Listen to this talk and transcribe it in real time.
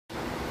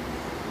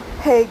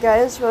Hey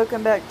guys,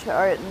 welcome back to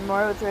Art and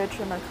More with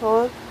Rachel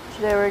Nicole.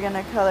 Today we're going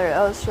to color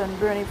Elsa and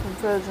Bruni from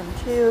Frozen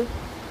 2.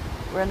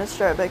 We're going to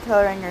start by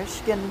coloring her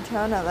skin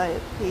tone a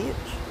light peach.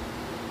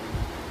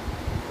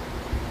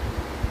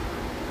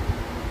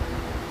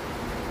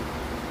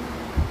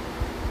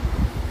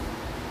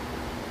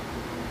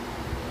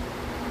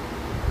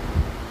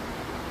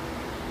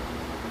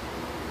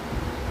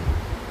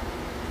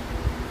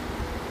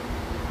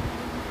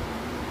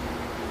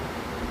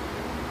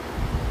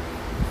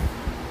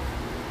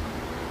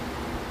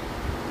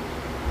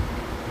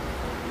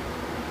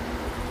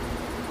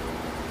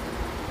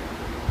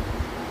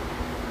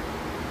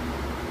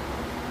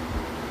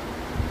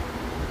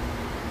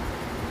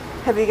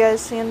 Have you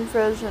guys seen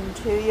Frozen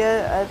 2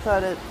 yet? I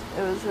thought it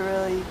was a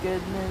really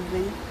good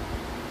movie.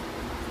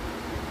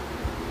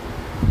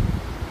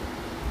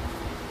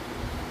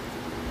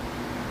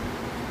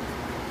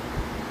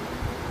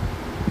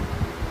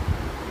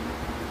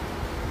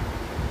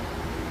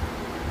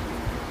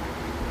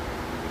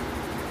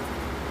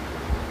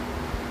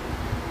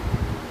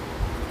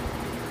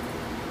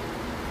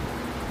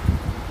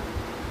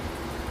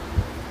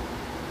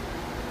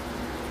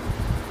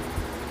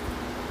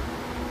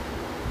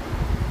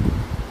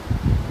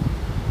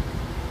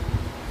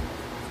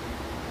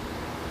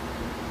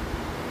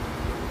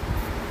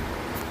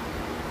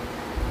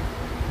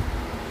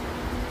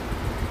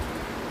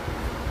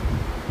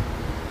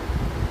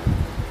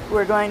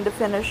 We're going to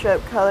finish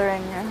up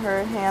coloring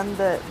her hand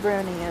that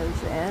Bruni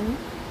is in.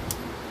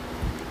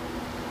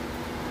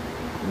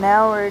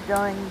 Now we're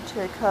going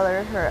to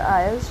color her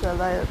eyes a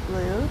light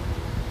blue.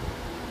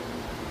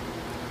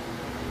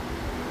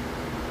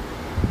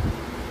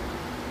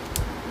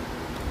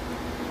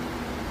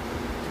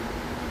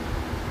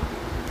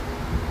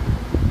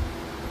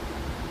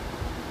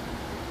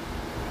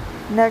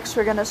 Next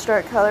we're going to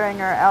start coloring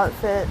her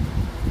outfit,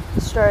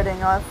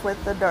 starting off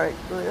with the dark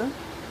blue.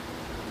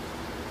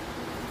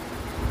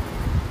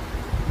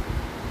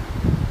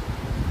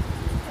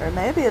 Or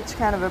maybe it's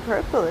kind of a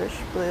purplish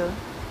blue.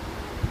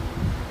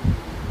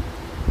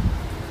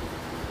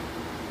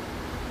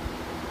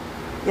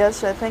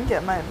 Yes, I think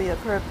it might be a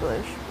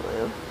purplish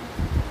blue.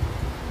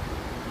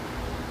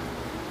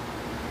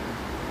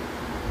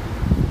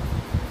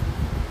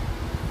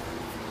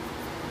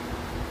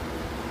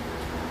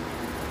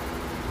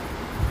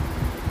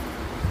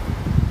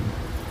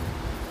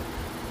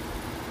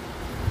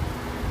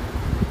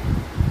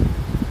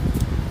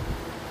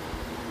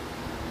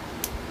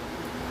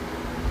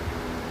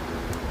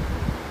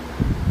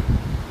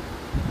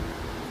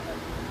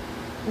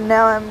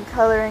 Now I'm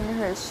coloring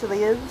her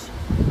sleeves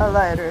a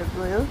lighter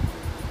blue.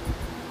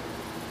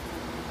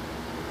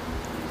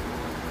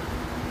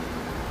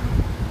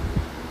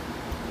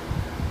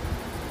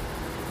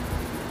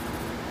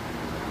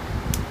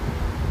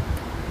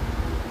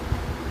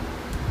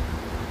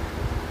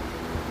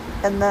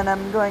 And then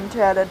I'm going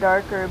to add a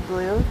darker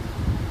blue.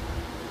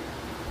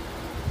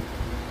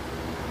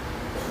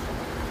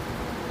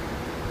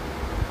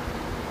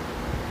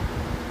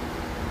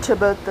 To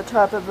both the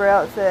top of her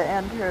outfit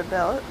and her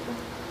belt.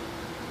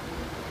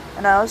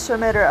 And I also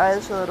made her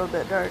eyes a little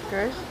bit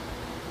darker.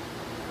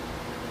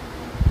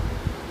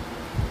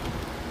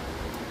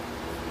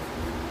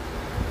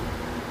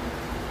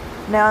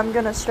 Now I'm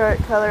going to start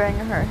coloring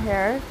her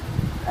hair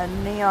a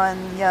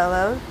neon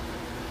yellow.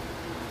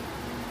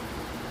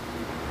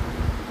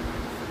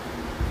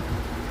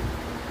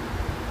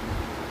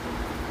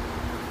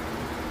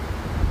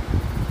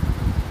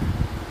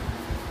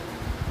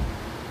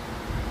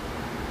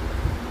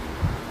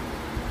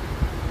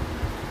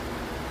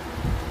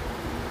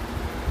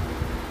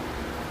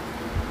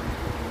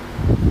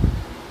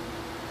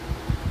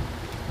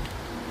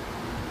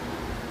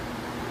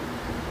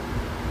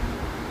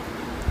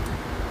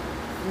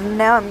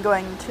 Now I'm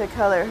going to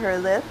color her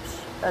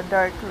lips a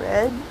dark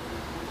red.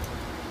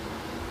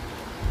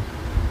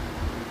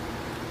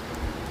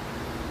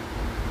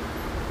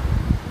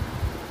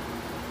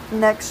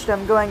 Next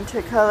I'm going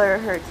to color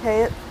her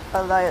cape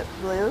a light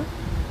blue.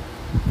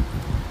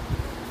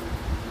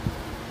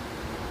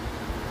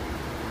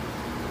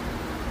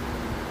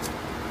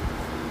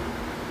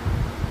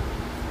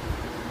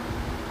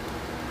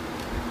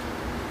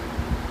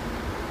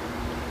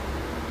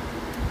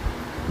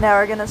 Now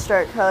we're going to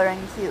start coloring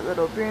cute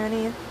little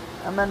Bruni.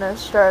 I'm going to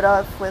start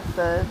off with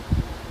the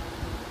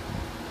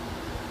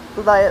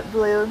light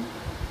blue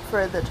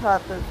for the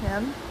top of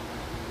him.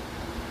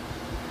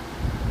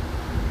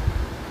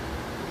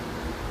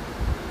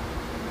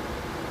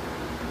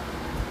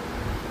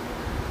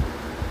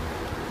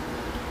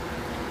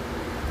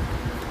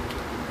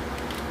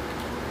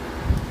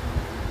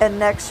 And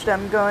next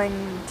I'm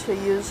going to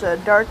use a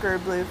darker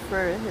blue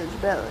for his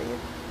belly.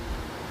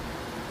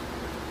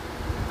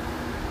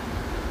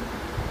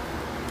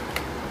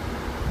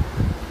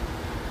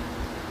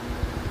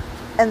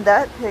 And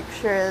that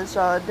picture is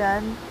all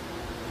done.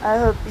 I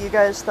hope you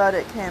guys thought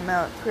it came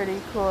out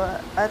pretty cool.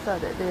 I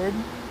thought it did.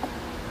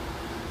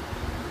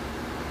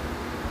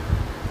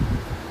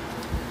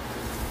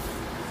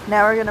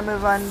 Now we're going to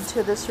move on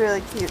to this really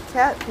cute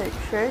cat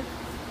picture.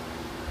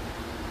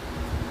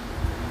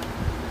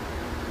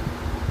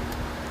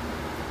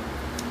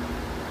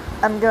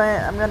 I'm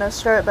gonna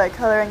start by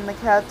coloring the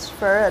cat's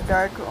fur a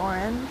dark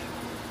orange.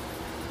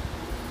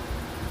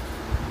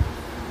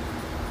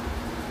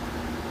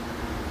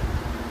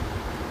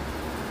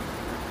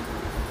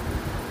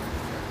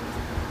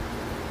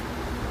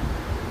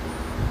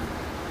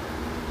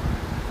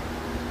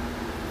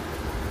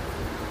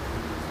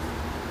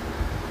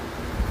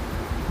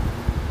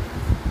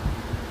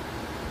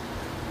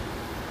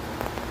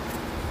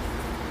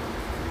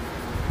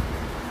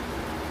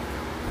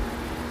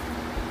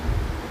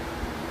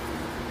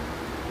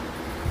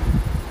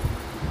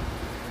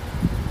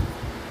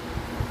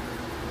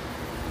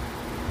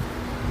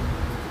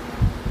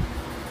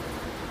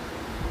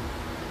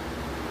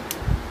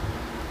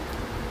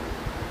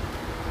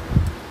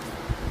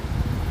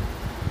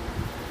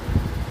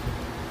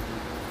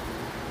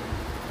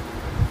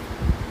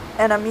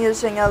 And I'm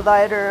using a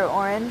lighter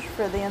orange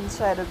for the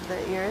inside of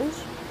the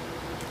ears.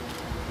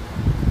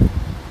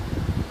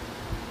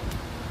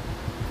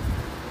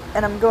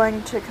 And I'm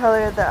going to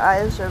color the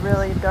eyes a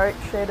really dark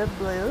shade of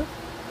blue.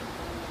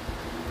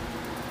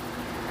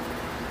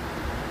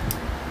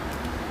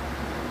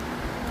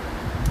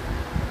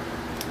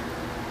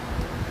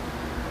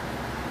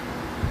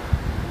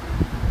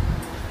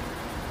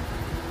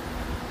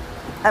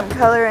 I'm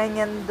coloring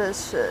in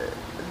this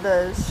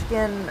the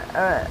skin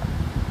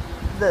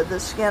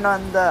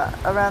on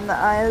around the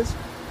eyes,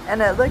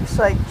 and it looks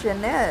like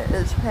Jeanette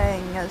is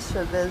paying us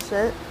a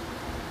visit.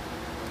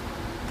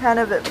 Kind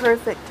of at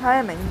perfect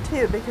timing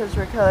too, because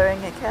we're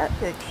coloring a cat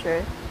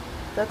picture.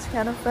 That's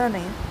kind of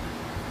funny.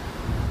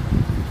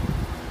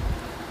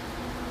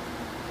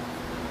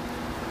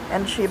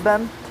 And she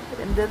bumped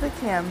into the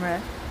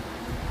camera.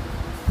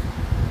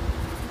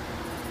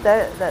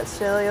 That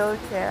silly old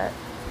cat.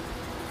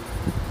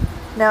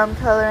 Now I'm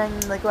coloring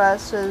the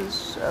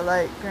glasses a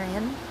light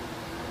green.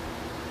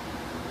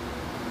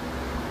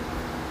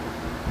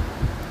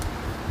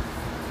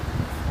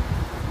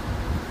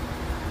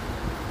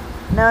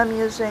 Now I'm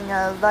using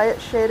a light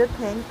shade of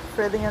pink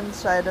for the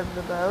inside of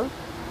the bow.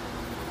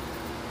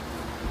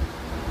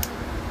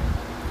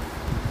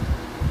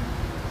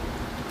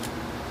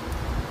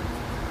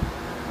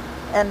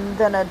 And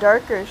then a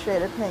darker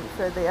shade of pink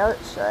for the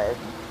outside.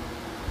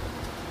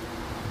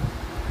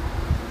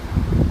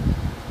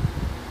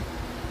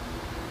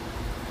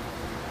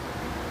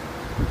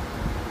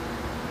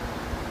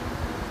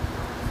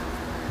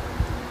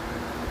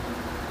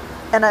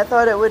 And I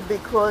thought it would be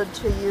cool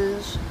to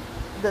use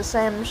the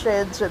same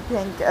shades of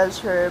pink as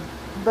her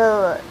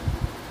bow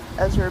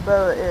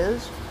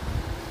is.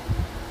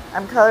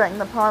 I'm coloring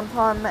the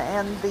pom-pom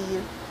and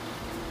the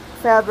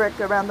fabric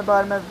around the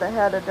bottom of the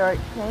head a dark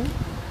pink.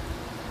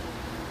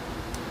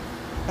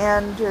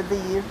 And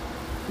the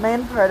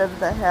main part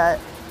of the hat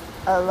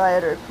a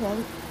lighter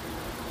pink.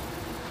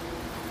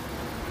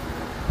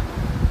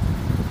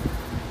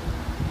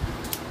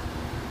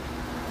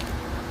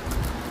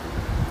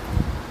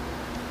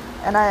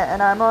 And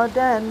I'm all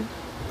done.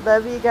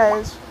 Love you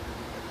guys.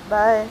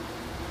 Bye.